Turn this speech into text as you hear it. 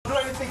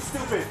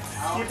stupid.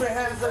 Keep your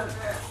hands up.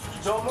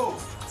 Don't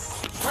move.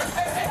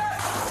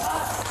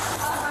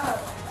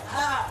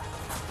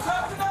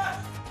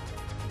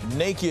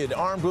 Naked,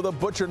 armed with a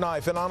butcher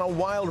knife, and on a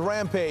wild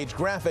rampage.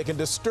 Graphic and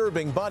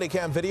disturbing body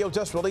cam video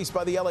just released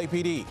by the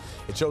LAPD.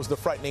 It shows the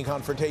frightening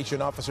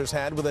confrontation officers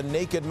had with a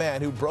naked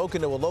man who broke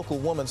into a local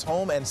woman's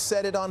home and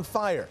set it on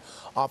fire.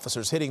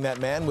 Officers hitting that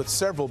man with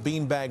several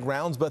beanbag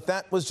rounds, but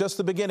that was just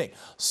the beginning.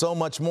 So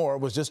much more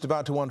was just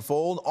about to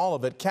unfold, all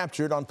of it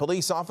captured on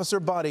police officer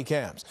body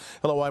cams.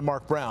 Hello, I'm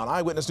Mark Brown.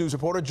 Eyewitness News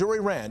reporter Jory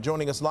Rand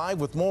joining us live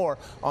with more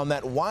on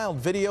that wild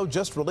video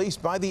just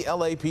released by the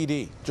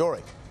LAPD.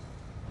 Jory.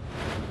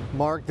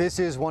 Mark, this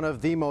is one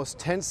of the most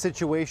tense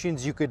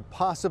situations you could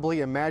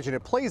possibly imagine.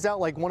 It plays out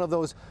like one of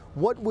those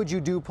what would you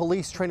do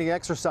police training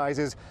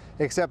exercises,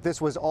 except this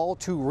was all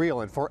too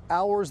real. And for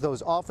hours,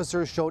 those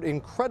officers showed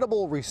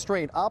incredible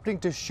restraint,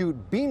 opting to shoot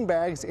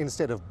beanbags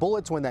instead of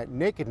bullets when that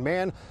naked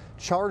man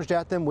charged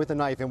at them with a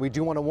knife. And we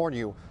do want to warn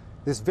you,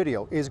 this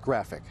video is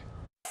graphic.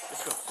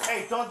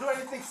 Hey, don't do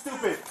anything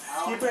stupid.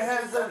 Keep your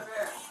hands up.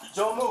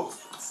 Don't move.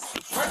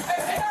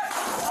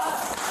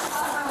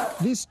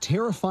 This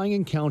terrifying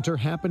encounter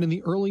happened in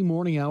the early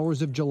morning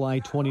hours of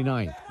July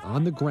 29th.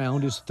 On the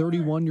ground is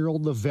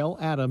 31-year-old Lavelle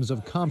Adams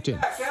of Compton.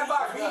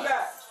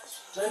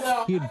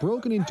 He had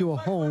broken into a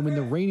home in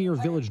the Rainier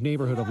Village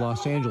neighborhood of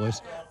Los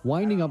Angeles,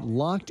 winding up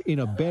locked in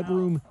a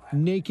bedroom,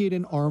 naked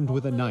and armed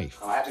with a knife.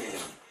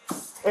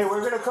 Hey, we're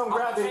going to come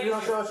grab you if you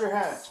don't show us your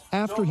hands.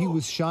 After he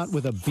was shot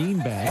with a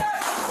beanbag,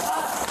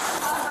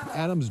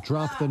 Adams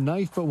dropped the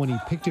knife, but when he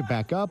picked it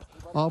back up,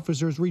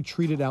 officers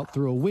retreated out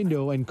through a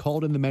window and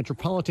called in the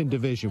Metropolitan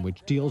Division,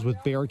 which deals with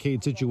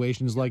barricade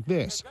situations like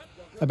this.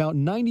 About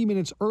 90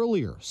 minutes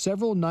earlier,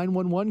 several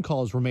 911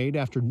 calls were made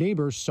after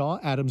neighbors saw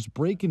Adams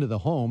break into the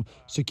home,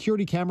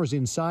 security cameras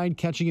inside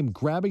catching him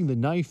grabbing the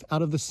knife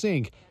out of the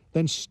sink,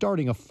 then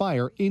starting a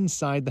fire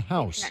inside the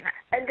house.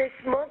 And there's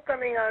smoke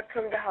coming out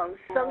from the house.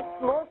 Some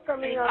smoke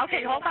coming out.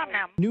 Okay, hold on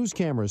now. News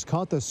cameras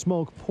caught the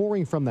smoke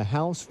pouring from the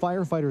house.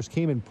 Firefighters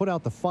came and put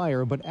out the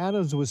fire, but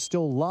Adams was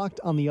still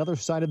locked on the other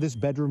side of this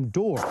bedroom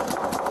door.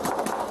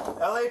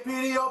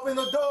 LAPD, open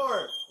the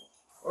door,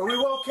 or we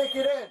won't kick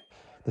it in.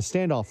 The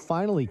standoff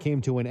finally came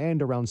to an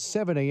end around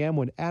 7 a.m.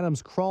 when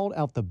Adams crawled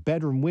out the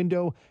bedroom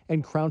window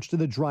and crouched in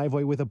the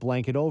driveway with a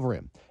blanket over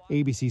him.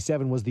 ABC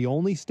 7 was the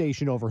only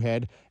station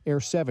overhead,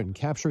 Air 7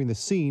 capturing the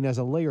scene as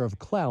a layer of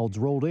clouds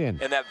rolled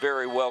in. And that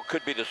very well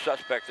could be the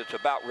suspect that's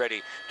about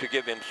ready to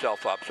give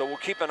himself up. So we'll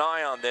keep an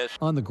eye on this.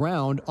 On the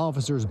ground,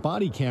 officers'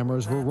 body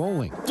cameras were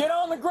rolling. Get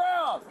on the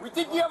ground! We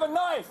think you have a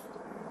knife!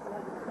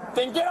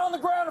 Then get on the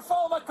ground and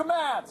follow my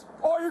commands,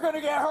 or you're going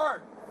to get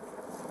hurt.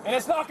 And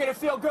it's not going to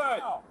feel good.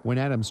 When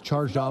Adams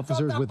charged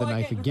officers with the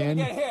knife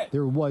again,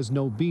 there was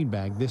no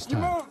beanbag this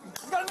time.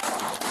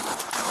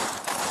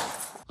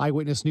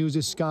 Eyewitness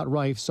News' Scott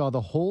Reif saw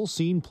the whole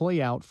scene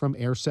play out from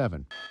Air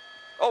 7.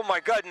 Oh, my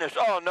goodness.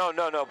 Oh, no.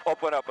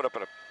 Open up.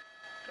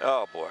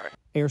 Oh, boy.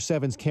 Air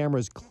 7's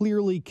cameras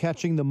clearly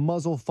catching the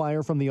muzzle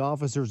fire from the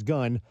officer's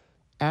gun.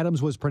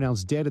 Adams was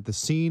pronounced dead at the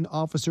scene.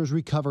 Officers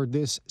recovered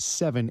this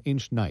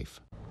 7-inch knife.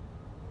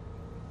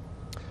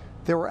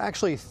 There were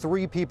actually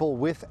 3 people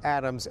with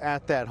Adams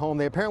at that home.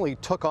 They apparently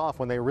took off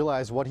when they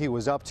realized what he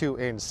was up to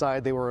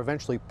inside. They were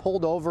eventually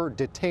pulled over,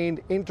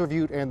 detained,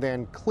 interviewed, and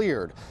then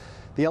cleared.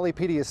 The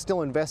LAPD is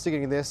still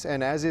investigating this,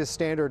 and as is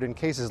standard in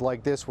cases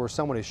like this where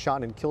someone is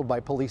shot and killed by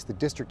police, the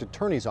district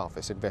attorney's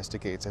office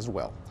investigates as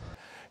well.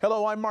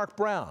 Hello, I'm Mark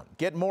Brown.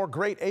 Get more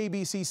great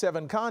ABC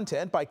 7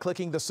 content by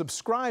clicking the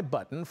subscribe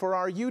button for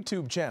our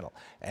YouTube channel.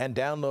 And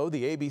download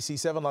the ABC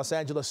 7 Los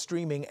Angeles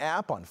streaming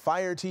app on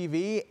Fire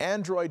TV,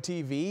 Android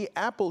TV,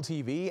 Apple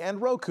TV,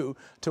 and Roku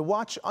to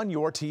watch on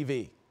your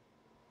TV.